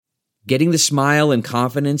Getting the smile and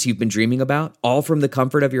confidence you've been dreaming about, all from the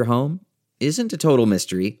comfort of your home, isn't a total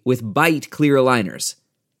mystery with Byte clear aligners.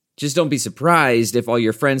 Just don't be surprised if all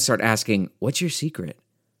your friends start asking, "What's your secret?"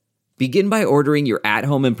 Begin by ordering your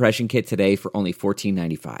at-home impression kit today for only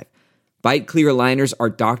 $14.95. Byte clear aligners are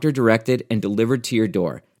doctor-directed and delivered to your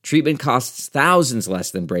door. Treatment costs thousands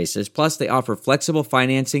less than braces, plus they offer flexible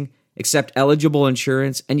financing, accept eligible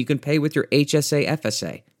insurance, and you can pay with your HSA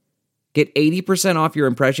FSA. Get 80% off your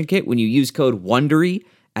impression kit when you use code WONDERY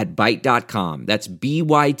at Byte.com. That's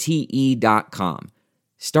BYTE.com.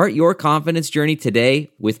 Start your confidence journey today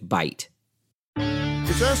with Byte.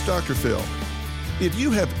 It's Ask Dr. Phil. If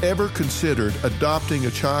you have ever considered adopting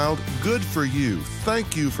a child, good for you.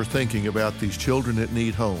 Thank you for thinking about these children that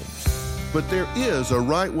need homes. But there is a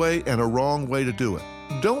right way and a wrong way to do it.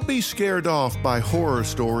 Don't be scared off by horror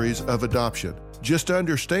stories of adoption. Just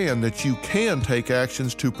understand that you can take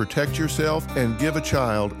actions to protect yourself and give a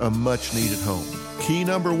child a much-needed home. Key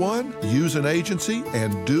number 1, use an agency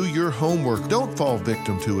and do your homework. Don't fall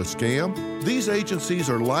victim to a scam. These agencies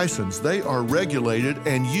are licensed, they are regulated,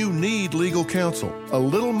 and you need legal counsel. A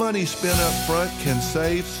little money spent up front can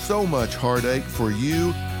save so much heartache for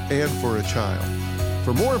you and for a child.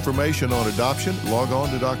 For more information on adoption, log on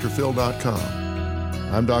to drphil.com.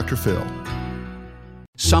 I'm Dr. Phil.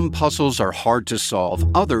 Some puzzles are hard to solve,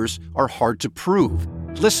 others are hard to prove.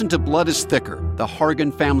 Listen to Blood is Thicker, The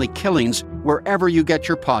Hargan Family Killings, wherever you get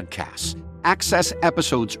your podcasts. Access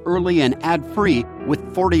episodes early and ad-free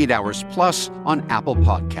with 48 Hours Plus on Apple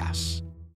Podcasts.